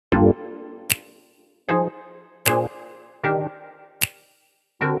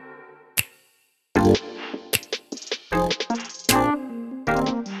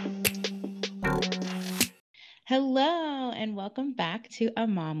Hello, and welcome back to A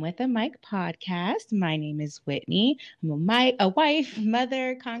Mom with a Mic podcast. My name is Whitney. I'm a wife,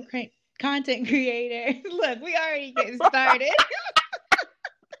 mother, content creator. Look, we already getting started.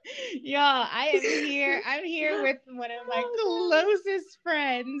 Y'all, I am here. I'm here with one of my closest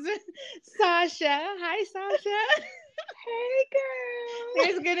friends, Sasha. Hi, Sasha. Hey, girl.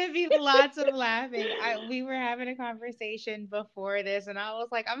 There's gonna be lots of laughing. We were having a conversation before this, and I was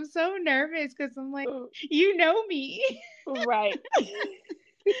like, I'm so nervous because I'm like, you know me. Right.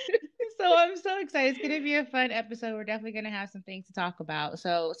 So I'm so excited. It's going to be a fun episode. We're definitely going to have some things to talk about.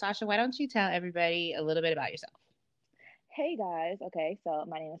 So, Sasha, why don't you tell everybody a little bit about yourself? Hey, guys. Okay, so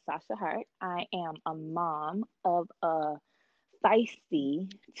my name is Sasha Hart. I am a mom of a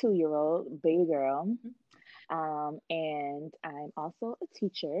feisty 2 year old baby girl. And I'm also a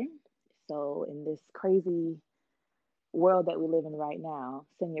teacher. So, in this crazy world that we live in right now,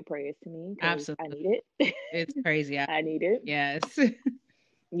 send your prayers to me because I Absolutely. need it. It's crazy. I need it. Yes.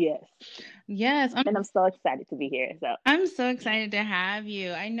 Yes. Yes. And I'm so excited to be here. So, I'm so excited to have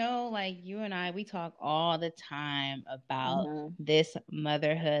you. I know, like, you and I, we talk all the time about mhm. this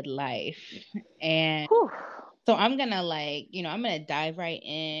motherhood life. And Whew. so I'm going to, I'm going to dive right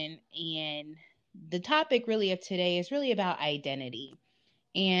in. And the topic really of today is really about identity.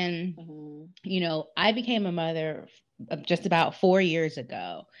 And Mhm. I became a mother just about 4 years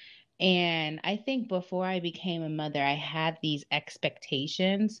ago. And I think before I became a mother, I had these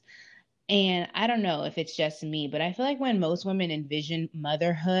expectations. And I don't know if it's just me, but I feel like when most women envision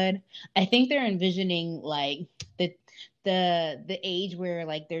motherhood, I think they're envisioning like the the age where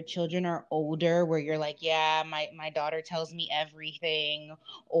like their children are older, where you're like, yeah, my daughter tells me everything, Mhm.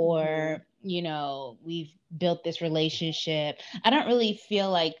 or we've built this relationship. I don't really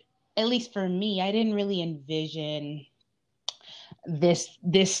feel like, at least for me, I didn't really envision this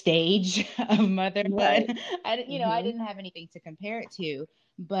stage of motherhood. Right. I Mhm. didn't have anything to compare it to,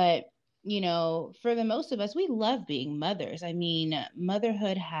 but for the most of us, we love being mothers. I mean,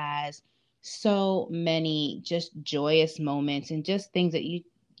 motherhood has so many just joyous moments and just things that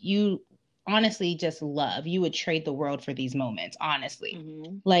you honestly just love. You would trade the world for these moments, honestly.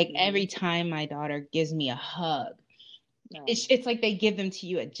 Mhm. Like every Mhm. time my daughter gives me a hug, No. it's like they give them to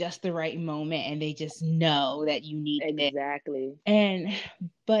you at just the right moment and they just know that you needed it. Exactly. And,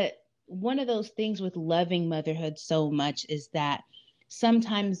 but one of those things with loving motherhood so much is that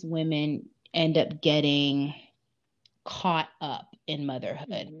sometimes women end up getting caught up in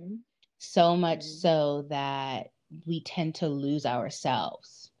motherhood, Mhm. so much Mhm. so that we tend to lose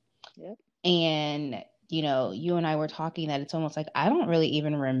ourselves. Yep. And, you and I were talking that it's almost like I don't really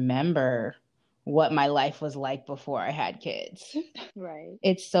even remember what my life was like before I had kids. Right.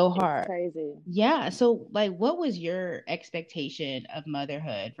 It's so It's hard. crazy. Yeah. So, like, what was your expectation of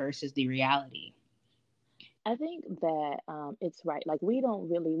motherhood versus the reality? I think that it's right. Like we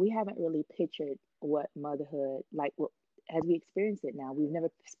haven't really pictured what motherhood like. As we experience it now, we've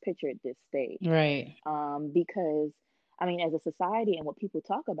never pictured this stage. Right. Because I mean, as a society and what people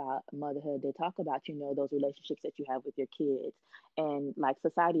talk about motherhood, they talk about, those relationships that you have with your kids. And like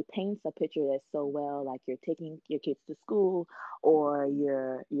society paints a picture that's so well, like you're taking your kids to school or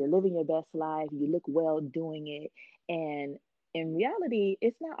you're living your best life, you look well doing it. And in reality,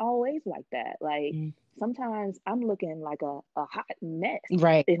 it's not always like that. Like Mm. sometimes I'm looking like a hot mess.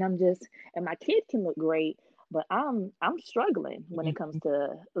 Right. And and my kid can look great, but I'm struggling when it comes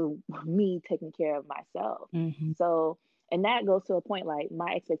to me taking care of myself. Mm-hmm. So, and that goes to a point like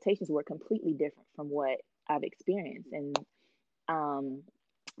my expectations were completely different from what I've experienced, and um,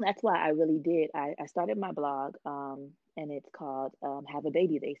 that's why I really did. I started my blog, and it's called "Have a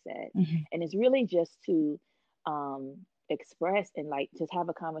Baby," they said, Mm-hmm. and it's really just to express and like just have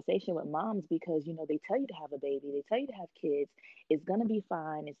a conversation with moms because they tell you to have a baby, they tell you to have kids. It's gonna be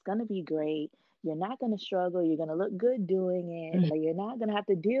fine. It's gonna be great. You're not gonna struggle. You're gonna look good doing it. Like you're not gonna have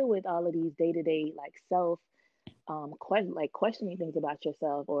to deal with all of these day to day like questioning things about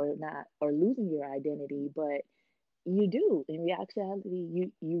yourself or not or losing your identity, but you do in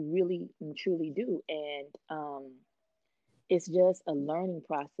reality you really and truly do. And it's just a learning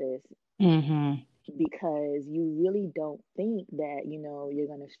process Mm-hmm. because you really don't think that you're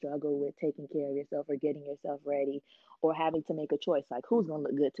going to struggle with taking care of yourself or getting yourself ready or having to make a choice like who's going to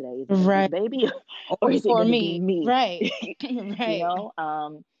look good today, is it going to be the Right. baby or Or is it for going to be me. me? Right. you Right.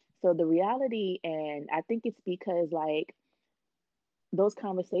 know so the reality, and I think it's because like those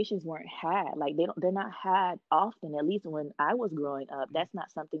conversations weren't had, like they're not had often, at least when I was growing up. That's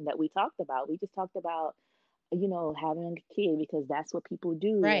not something that we talked about. We just talked about having a kid because that's what people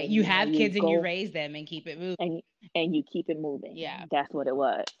do, Right. and You have you kids and you go raise them and keep it moving. and you keep it Yeah. moving. That's what it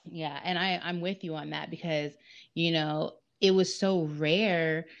was. Yeah. And I'm with you on that because, it was so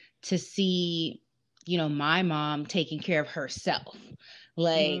rare to see, my mom taking care of herself.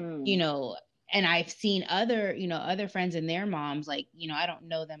 Like, Mm, and I've seen other friends and their moms, like, I don't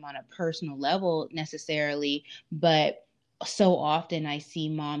know them on a personal level necessarily, but so often I see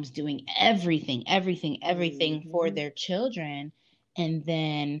moms doing everything for hmm their children, and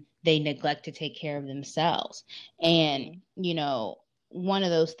then they neglect to take care of themselves. And, hmm one of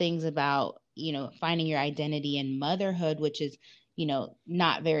those things about, finding your identity in motherhood, which is,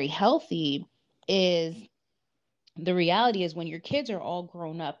 not very healthy, is the reality is when your kids are all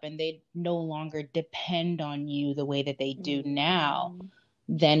grown up and they no longer depend on you the way that they do now, hmm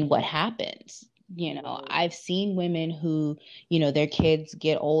then what happens? Right. I've seen women who, their kids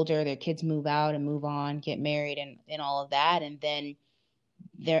get older, their kids move out and move on, get married and all of that. And then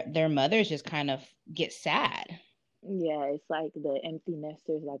their mothers just kind of get sad. Yeah, it's like the empty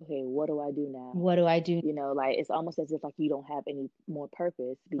nesters, like, okay, what do I do now? What do I do? Like it's almost as if like you don't have any more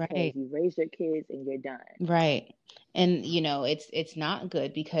purpose because Right. you raised your kids and you're done. Right. And it's not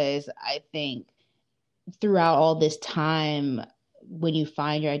good because I think throughout all this time, when you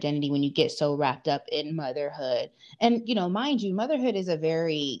find your identity, when you get so wrapped up in motherhood, and mind you, motherhood is a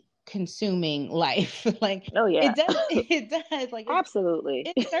very consuming life. Like Oh yeah, it does like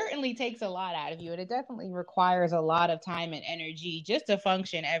absolutely. it certainly takes a lot out of you, and it definitely requires a lot of time and energy just to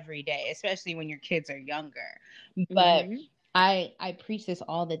function every day, especially when your kids are younger. But hmm I preach this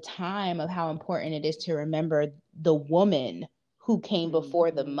all the time of how important it is to remember the woman who came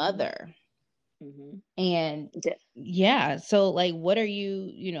before the hmm mother. hmm And yeah, so like what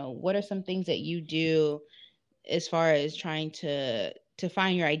are some things that you do as far as trying to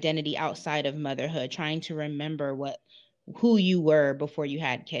find your identity outside of motherhood, trying to remember who you were before you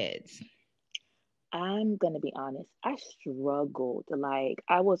had kids? I'm gonna be honest. I struggled. Like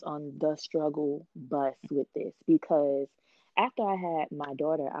I was on the struggle bus with this because after I had my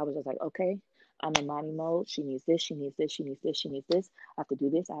daughter, I was just like, okay, I'm in mommy mode. She needs this. She needs this. She needs this. She needs this. I have to do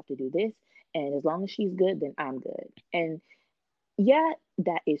this. I have to do this. And as long as she's good, then I'm good. And yeah,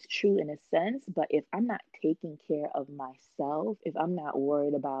 that is true in a sense. But if I'm not taking care of myself, if I'm not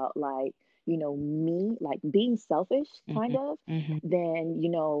worried about like me, like being selfish, kind Hmm. of, Hmm. then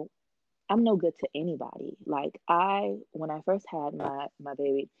I'm no good to anybody. Like when I first had my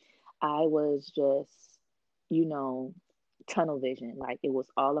baby, I was just, you know, tunnel vision. Like it was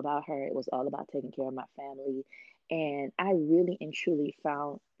all about her. It was all about taking care of my family. And I really and truly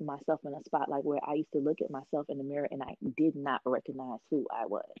found myself in a spot like where I used to look at myself in the mirror and I did not recognize who I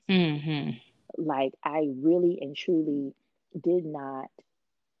was. Hmm. Like I really and truly did not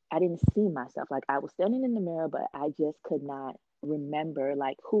I didn't see myself. Like I was standing in the mirror, but I just could not remember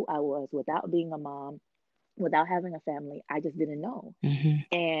like who I was without being a mom, without having a family. I just didn't know. Hmm.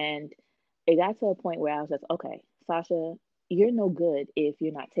 And it got to a point where I was just, okay, Sasha, you're no good if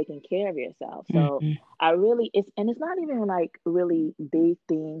you're not taking care of yourself. So Hmm. I really it's not even like really big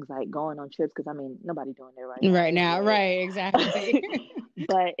things like going on trips because I mean nobody doing it right now Right now, anyway. right, exactly.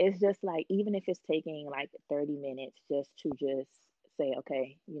 But it's just like even if it's taking like 30 minutes just to just say,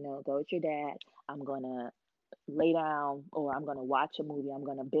 okay, go with your dad. I'm gonna lay down or I'm going to watch a movie. I'm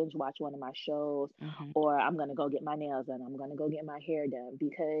going to binge watch one of my shows Hmm. or I'm going to go get my nails done. I'm going to go get my hair done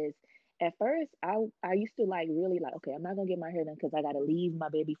because at first I used to like really like, okay, I'm not going to get my hair done because I got to leave my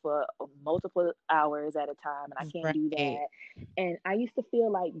baby for multiple hours at a time and I can't do Right. that. And I used to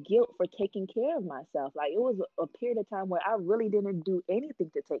feel like guilt for taking care of myself. Like it was a period of time where I really didn't do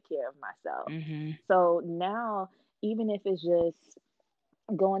anything to take care of myself. Hmm. So now, even if it's just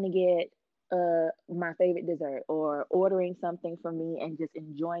going to get my favorite dessert or ordering something for me and just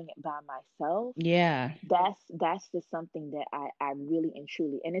enjoying it by myself, Yeah. that's just something that I really and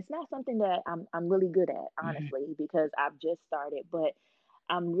truly, and it's not something that I'm really good at, Hmm. honestly, because I've just started, but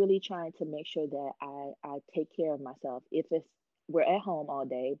I'm really trying to make sure that I take care of myself. If it's we're at home all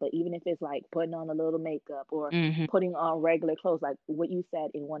day, but even if it's like putting on a little makeup or Hmm. putting on regular clothes, like what you said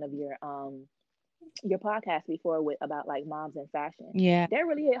in one of your podcast before with about like moms and fashion. Yeah. That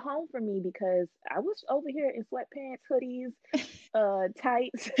really hit home for me because I was over here in sweatpants, hoodies,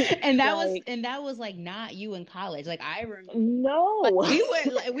 tights, and that was like and that was like not you in college. Like I remember, like no, we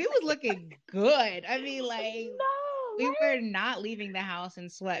was looking good. I mean, like no, we were not leaving the house in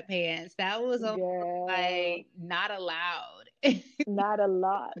sweatpants. That was almost girl, like not allowed. not a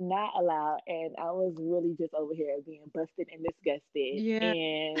lot, not allowed, and I was really just over here being busted and disgusted, Yeah.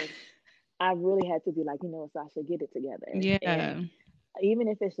 and I really had to be like, Sasha, get it together, Yeah. and even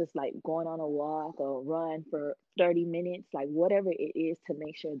if it's just like going on a walk or run for 30 minutes, like whatever it is, to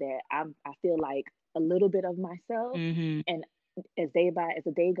make sure that I feel like a little bit of myself. Mm-hmm. And as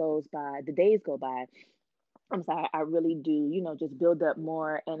the day goes by, the days go by, I'm sorry, I really do, just build up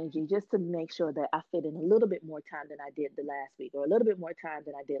more energy just to make sure that I fit in a little bit more time than I did the last week, or a little bit more time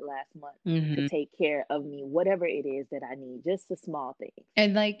than I did last month, to Mm-hmm. take care of me, whatever it is that I need, just the small things,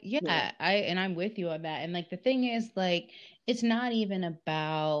 And like, you know. yeah, I'm with you on that. And like the thing is, like, it's not even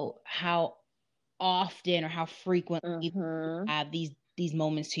about how often or how frequently you Mm-hmm. have these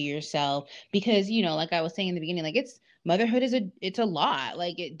moments to yourself, because like I was saying in the beginning, like, motherhood is a lot.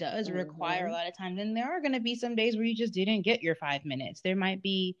 Like, it does require a Mm-hmm. lot of time, and there are going to be some days where you just didn't get your 5 minutes. There might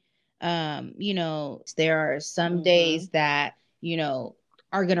be there are some Mm-hmm. days that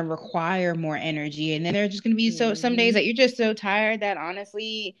are going to require more energy, and then there's just going to be some days Mm-hmm. that you're just so tired that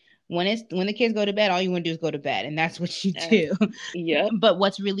honestly, when the kids go to bed, all you want to do is go to bed, and that's what you Uh, do. yep. But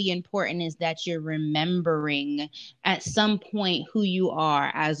what's really important is that you're remembering at some point who you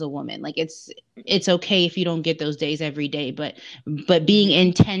are as a woman. Like, it's okay if you don't get those days every day, but being Mm-hmm.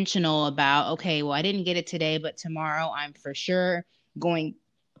 intentional about, okay, well, I didn't get it today, but tomorrow I'm for sure going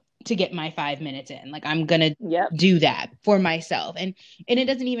to get my 5 minutes in. Like, I'm gonna Yep. do that for myself. And it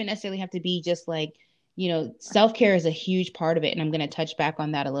doesn't even necessarily have to be just like, self-care is a huge part of it, and I'm gonna touch back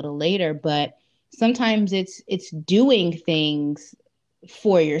on that a little later. But sometimes it's doing things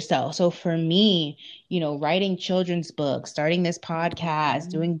for yourself. So for me, writing children's books, starting this podcast, Mm-hmm.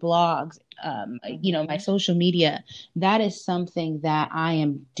 doing blogs, my Mm-hmm. social media, that is something that I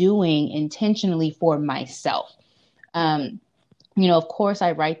am doing intentionally for myself. Right. um of course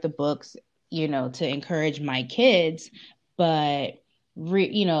I write the books, to encourage my kids, but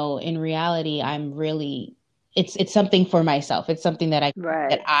in reality, I'm really, it's something for myself. It's something that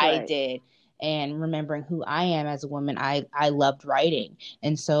Right. I Right. did. And remembering who I am as a woman, I loved writing.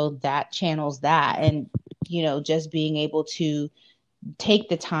 And so that channels that. And, just being able to take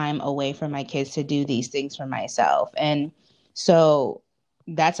the time away from my kids to do these things for myself. And so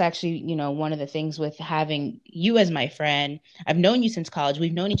that's actually, one of the things with having you as my friend. I've known you since college.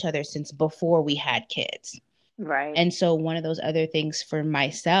 We've known each other since before we had kids. Right. And so one of those other things for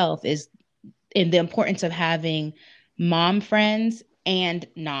myself is in the importance of having mom friends and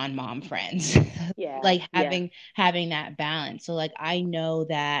non-mom friends. Yeah. Like, Yeah. having that balance. So like, I know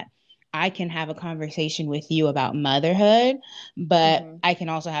that I can have a conversation with you about motherhood, but Mm-hmm. I can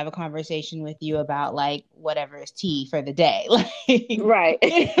also have a conversation with you about like whatever is tea for the day. Like, Right.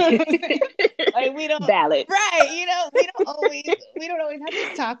 you know what I'm saying? Like, we don't, Balance. right, we don't always have to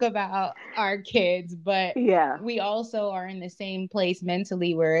talk about our kids, but Yeah. we also are in the same place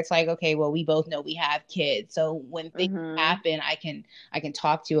mentally where it's like, okay, well, we both know we have kids, so when things Mm-hmm. happen, I can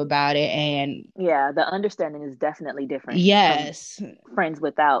talk to you about it. And Yeah. The understanding is definitely different from yes, friends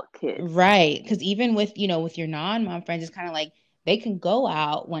without kids. right, because even with your non-mom friends, it's kind of like they can go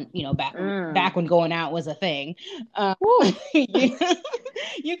out when back Mm. when going out was a thing. um, Woo. you,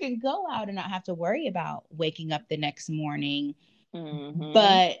 you can go out and not have to worry about waking up the next morning. Mm-hmm.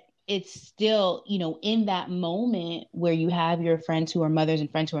 But it's still, in that moment where you have your friends who are mothers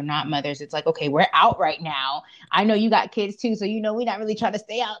and friends who are not mothers, it's like, okay, we're out right now. I know you got kids too, so we're not really trying to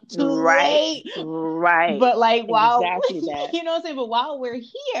stay out too Right. late. Right. But like, while Exactly that. you know what I'm saying, but while we're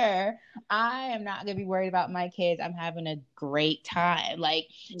here, I am not gonna be worried about my kids. I'm having a great time. Like,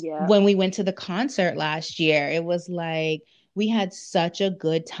 Yep. when we went to the concert last year, it was like we had such a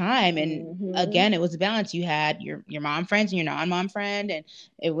good time. And Mm-hmm. again, it was a balance. You had your mom friends and your non-mom friend, and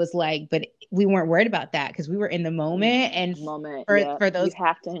it was like, but we weren't worried about that because we were in the moment. And Moment. for Yep. for You those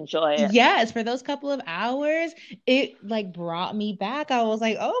have to enjoy it. yes, for those couple of hours, it like brought me back. I was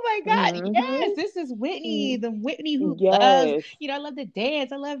like, oh my God, yes, Mm-hmm. this is Whitney, the Whitney who loves, Yes. I love to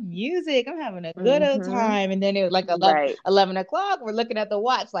dance. I love music. I'm having a good old Mm-hmm. time. And then it was like 11, Right. 11 o'clock. We're looking at the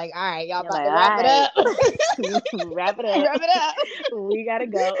watch, like, all right, y'all You're about like, to all wrap it right, up. wrap it up. Wrap it up. We gotta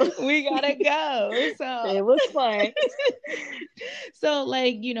go. We gotta go. So, It was fun. so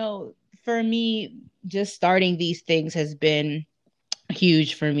like, for me, just starting these things has been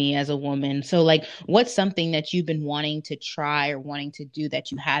huge for me as a woman. So like, what's something that you've been wanting to try or wanting to do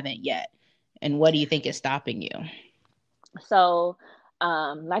that you haven't yet? And what do you think is stopping you? So,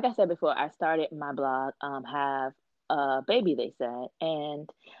 like I said before, I started my blog, have a baby, they said. And,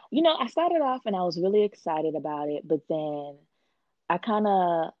 I started off and I was really excited about it, but then I kind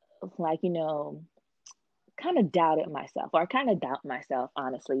of like, kind of doubted myself, or I kind of doubt myself,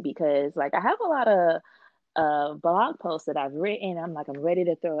 honestly, because like I have a lot of blog posts that I've written. I'm like, I'm ready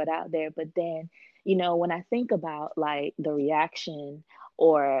to throw it out there. But then, when I think about like the reaction,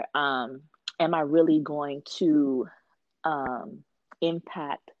 or am I really going to, um,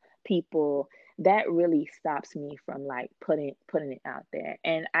 impact people, that really stops me from like putting it out there.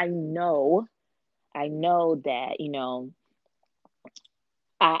 And I know that,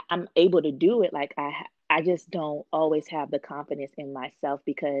 I'm able to do it. Like I just don't always have the confidence in myself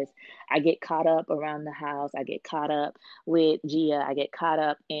because I get caught up around the house. I get caught up with Gia. I get caught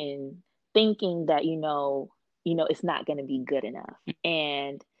up in thinking that, it's not going to be good enough.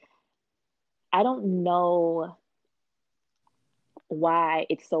 And I don't know why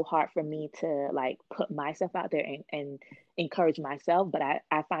it's so hard for me to like put myself out there and encourage myself, but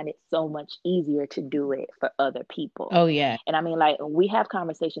I find it so much easier to do it for other people. Oh yeah. And I mean, like, we have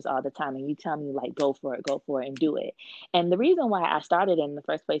conversations all the time, and you tell me like, go for it and do it. And the reason why I started in the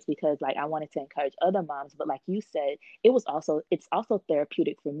first place, because like I wanted to encourage other moms, but like you said, it's also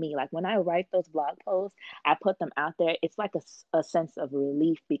therapeutic for me. Like when I write those blog posts, I put them out there, it's like a sense of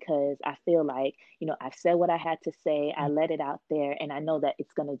relief, because I feel like, I've said what I had to say, I let it out there, and I know that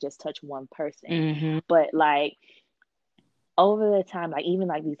it's going to just touch one person. Mm-hmm. But like over the time, like even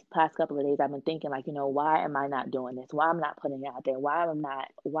like these past couple of days, I've been thinking like, why am I not doing this? Why am I not putting it out there? Why am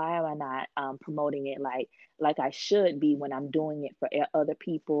I not promoting it like I should be when I'm doing it for other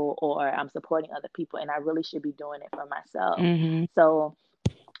people, or I'm supporting other people, and I really should be doing it for myself. Mm-hmm. So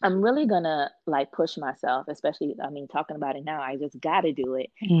I'm really gonna like push myself, especially, I mean, talking about it now, I just gotta do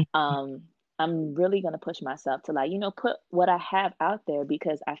it. Um, I'm really gonna push myself to like, put what I have out there,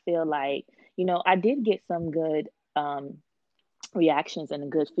 because I feel like, I did get some good reactions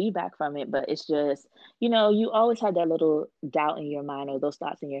and good feedback from it, but it's just, you always have that little doubt in your mind, or those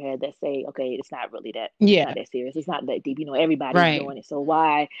thoughts in your head that say, okay, it's Yeah. not that serious, it's not that deep, everybody's Right. doing it, so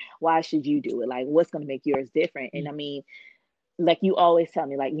why should you do it? Like, what's gonna make yours different? And I mean, like you always tell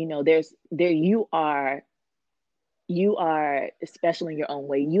me, like, you are special in your own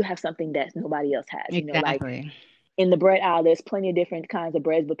way. You have something that nobody else has. Like Exactly. in the bread aisle, there's plenty of different kinds of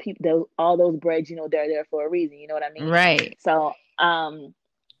breads, but people, all those breads, they're there for a reason. You know what I mean? Right. So,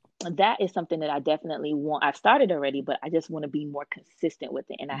 that is something that I definitely want. I've started already, but I just want to be more consistent with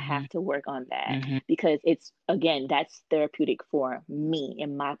it, and I Mm-hmm. have to work on that, Mm-hmm. because it's, again, that's therapeutic for me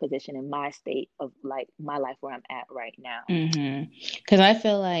in my position, in my state of like my life where I'm at right now. Mm-hmm. Because I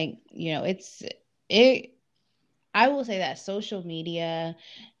feel like, it I will say that social media,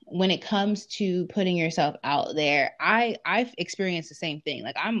 when it comes to putting yourself out there, I've experienced the same thing.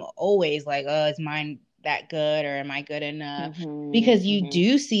 Like I'm always like, oh, is mine that good, or am I good enough? Mhm. Because you Mhm.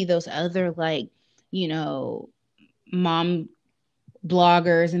 do see those other, like, you know, mom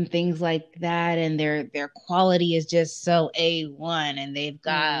bloggers and things like that, and their quality is just so A1, and they've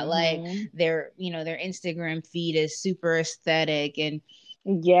got like Mhm. their Instagram feed is super aesthetic, and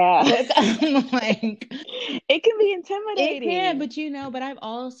Yeah. I'm like, It can be it can, intimidating. but I've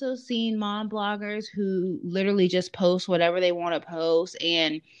also seen mom bloggers who literally just post whatever they want to post,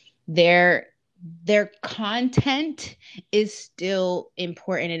 and their their content is still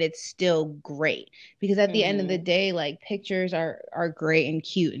important, and it's still great, because at the end of the Mhm. day, like, pictures are great and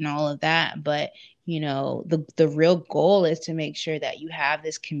cute and all of that, but the real goal is to make sure that you have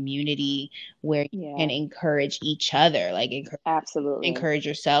this community where you can Yeah. encourage each other, like Absolutely. encourage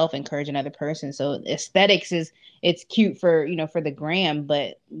yourself, encourage another person. So aesthetics is, it's cute for, for the gram,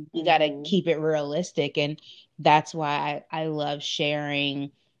 but we got to Mhm. keep it realistic. And that's why I love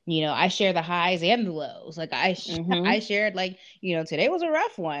sharing. I share the highs and the lows. Like I Mhm. shared, like, today was a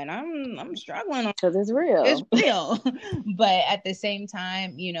rough one. I'm struggling on, Because it's it's real. real. But at the same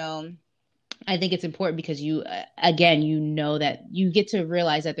time, I think it's important because again, that you get to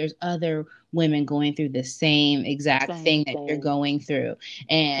realize that there's other women going through the same exact Same thing that you're thing. going through,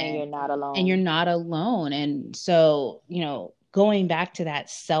 And and you're not you're alone. not alone. And so, going back to that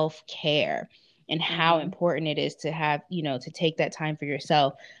self care and how Mhm. important it is to have, to take that time for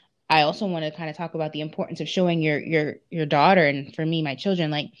yourself. I also want to kind of talk about the importance of showing your daughter, and for me, my children,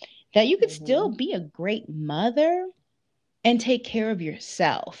 like, that you could still Mhm. be a great mother and take care of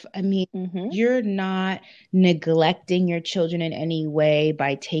yourself. I mean, Mhm. you're not neglecting your children in any way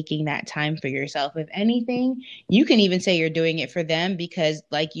by taking that time for yourself. If anything, you can even say you're doing it for them, because,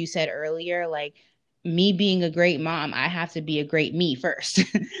 like you said earlier, like, me being a great mom, I have to be a great me first.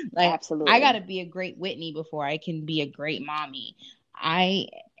 Like, I got Absolutely. to be a great Whitney before I can be a great mommy. I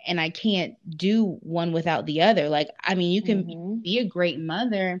and I can't do one without the other. Like, I mean, you can Mhm. be a great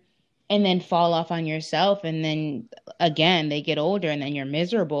mother and then fall off on yourself, and then again they get older, and then you're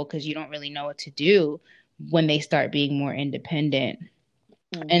miserable because you don't really know what to do when they start being more independent.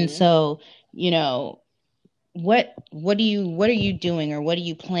 And Mhm. so, you know what are you doing, or what do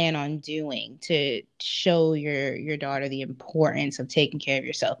you plan on doing to show your daughter the importance of taking care of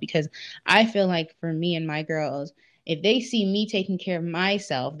yourself? Because I feel like for me and my girls, if they see me taking care of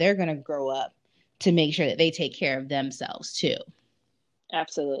myself, they're going to grow up to make sure that they take care of themselves too.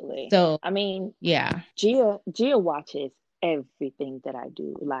 Absolutely. So, I mean, yeah. Gia watches everything that I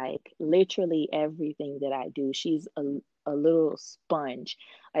do, like literally everything that I do. She's a little sponge.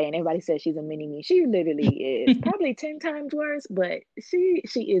 And everybody says she's a mini me. She literally is. Probably 10 times worse, but she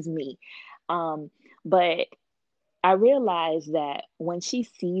is me. But I realize that when she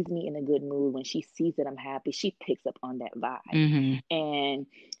sees me in a good mood, when she sees that I'm happy, she picks up on that vibe. Mm-hmm. And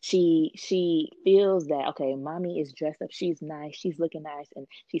she feels that, okay, mommy is dressed up, she's nice, she's looking nice, and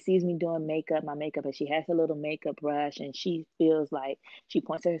she sees me doing my makeup, and she has a little makeup brush, and she feels like she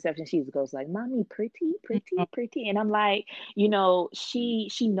points at herself and she goes like, mommy, pretty, pretty, pretty. And I'm like, she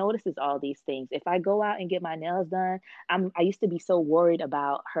notices all these things. If I go out and get my nails done, I used to be so worried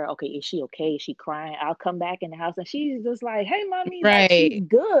about her. Okay, is she okay? Is she crying? I'll come back in the house and she's just like, hey, mommy, like she's Right.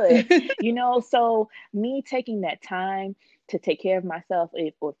 good, So me taking that time to take care of myself,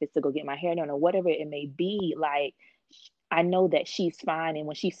 or if it's to go get my hair done or whatever it may be, like I know that she's fine, and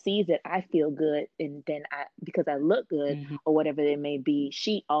when she sees it, I feel good, and then because I look good Mm-hmm. or whatever it may be,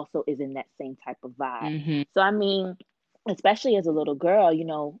 she also is in that same type of vibe. Mm-hmm. So I mean, especially as a little girl,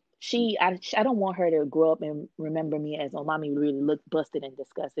 I don't want her to grow up and remember me as, oh, mommy really looked busted and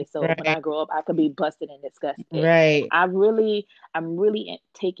disgusted. So when Right. I grow up, I could be busted and disgusted. Right. I'm really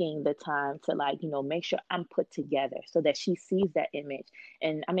taking the time to, like, make sure I'm put together so that she sees that image.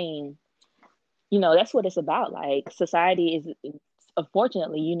 And I mean, that's what it's about. Like, society is,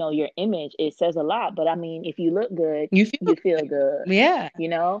 unfortunately, your image, it says a lot. But I mean, if you look good, You feel you feel good, yeah.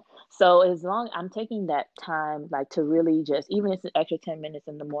 so as long I'm taking that time, like, to really just, even if it's an extra 10 minutes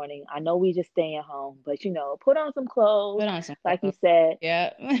in the morning, I know we just staying home, but put on some clothes, Put on some like you clothes. said,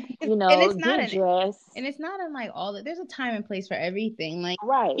 Yeah. And it's not get an dressed. and it's not unlike there's a time and place for everything. Like, you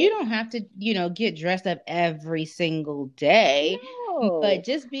Right. don't have to, get dressed up every single day, but No.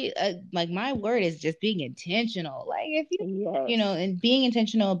 just be like, my word is just being intentional. Like, if Yes. and being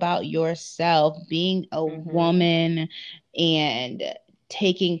intentional about yourself, being a Mm-hmm. woman, and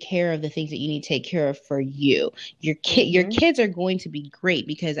taking care of the things that you need to take care of for you. Your Mm-hmm. kids are going to be great,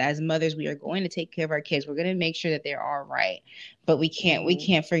 because as mothers, we are going to take care of our kids. We're going to make sure that they're all right. But we Mm-hmm.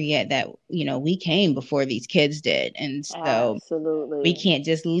 can't forget that, we came before these kids did. And so we Absolutely. can't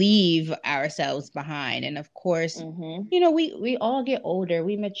just leave ourselves behind. And of course, Mm-hmm. we all get older,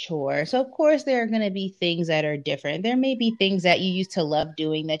 we mature. So of course there are going to be things that are different. There may be things that you used to love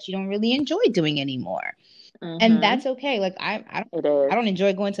doing that you don't really enjoy doing anymore. And Mm-hmm. that's okay. Like, It I is. don't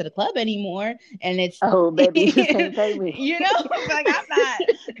enjoy going to the club anymore, and it's Oh, baby, you can't pay me. like, I'm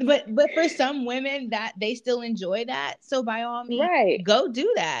not. But for some women, that they still enjoy that, so by all means, Right. go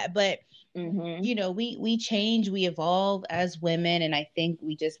do that. But Mm-hmm. we change, we evolve as women, and I think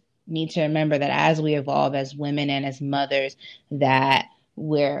we just need to remember that as we evolve as women and as mothers, that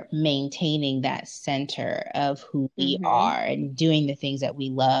we're maintaining that center of who we Mm-hmm. are and doing the things that we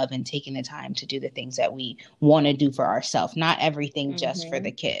love and taking the time to do the things that we want to do for ourselves, not everything just for Mm-hmm.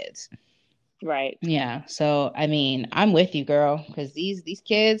 the kids. Right. Yeah. So I mean, I'm with you, girl, because these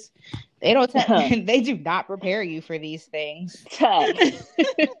kids, they don't they do not prepare you for these things. Tuck.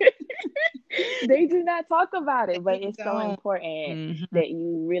 They do not talk about it, but They it's so don't. important Mm-hmm. that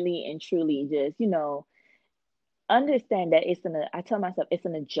you really and truly just, understand that I tell myself it's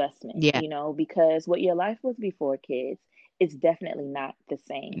an adjustment, Yeah. because what your life was before kids is definitely not the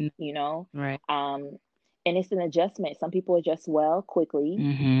same, Right. um, and it's an adjustment. Some people adjust well quickly,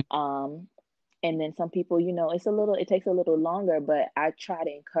 Mm-hmm. um, and then some people, it takes a little longer, but I try to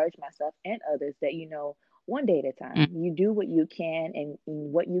encourage myself and others that, one day at a time, you do what you can, and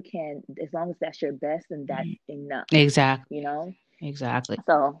what you can, as long as that's your best, and that's enough, Exactly. you know? Exactly.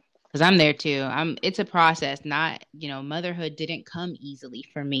 So, Because I'm there too. It's a process. Not, motherhood didn't come easily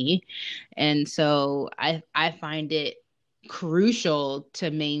for me. And so I find it crucial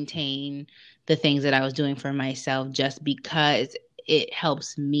to maintain the things that I was doing for myself, just because it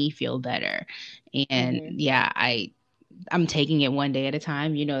helps me feel better. And hmm yeah, I'm taking it one day at a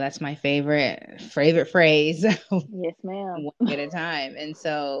time. That's my favorite phrase. yes, ma'am. One day at a time. And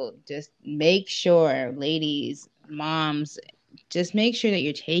so just make sure, ladies, moms, just make sure that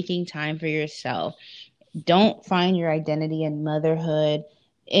you're taking time for yourself. Don't find your identity in motherhood.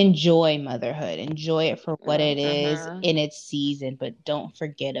 Enjoy motherhood. Enjoy it for what it is Uh-huh. in its season, but don't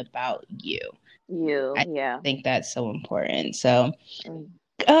forget about you. You, I yeah. think that's so important. So, Mm.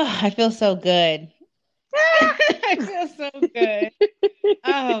 I feel so good. I feel so good.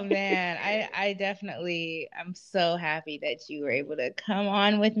 Oh man, I definitely, I'm so happy that you were able to come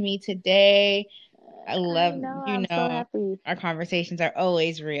on with me today. I I love, know. I'm so happy. our conversations are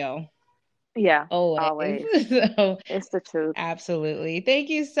always real. Yeah, always. always. So It's the truth. absolutely. Thank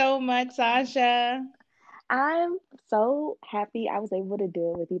you so much, Sasha. I'm so happy I was able to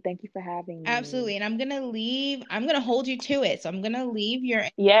do it with you. Thank you for having me. Absolutely. And I'm going to hold you to it. So I'm going to leave your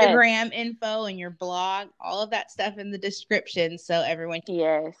Yes, Instagram info and your blog, all of that stuff in the description so everyone can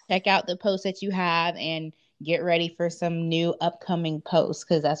yes, check out the posts that you have and get ready for some new upcoming posts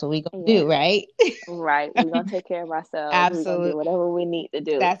because that's what we going to yes. do, right? Right. We're gonna take care of ourselves. We're gonna do Absolutely. whatever we need to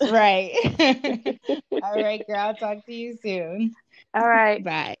do. That's right. All right, girl. I'll talk to you soon. All right.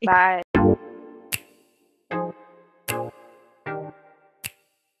 Bye. Bye.